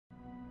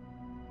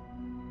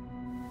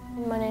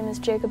is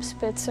Jacob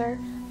Spitzer.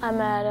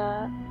 I'm at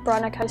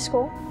Broadneck High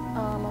School.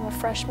 I'm a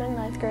freshman,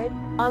 9th grade.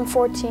 I'm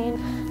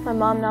 14. My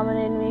mom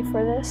nominated me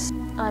for this.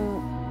 I'm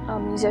a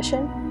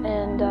musician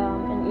and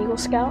an Eagle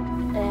Scout,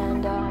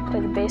 and I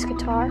play the bass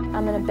guitar.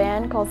 I'm in a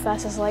band called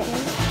Fast as Lightning.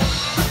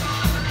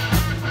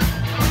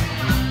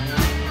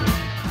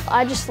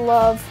 I just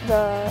love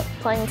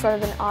playing in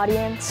front of an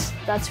audience.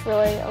 That's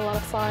really a lot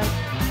of fun.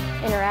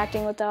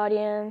 Interacting with the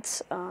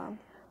audience,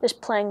 just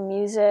playing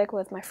music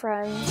with my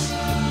friends.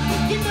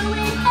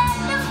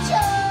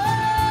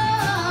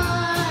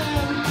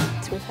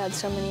 We've had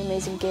so many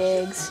amazing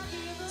gigs,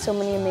 so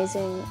many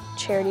amazing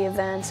charity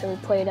events that we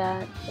played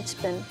at. It's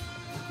been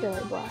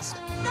really blessed.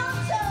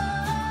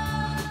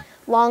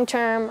 Long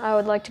term, I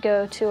would like to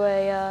go to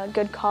a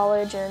good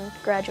college and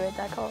graduate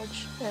that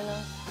college and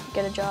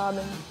get a job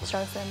and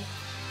start a family.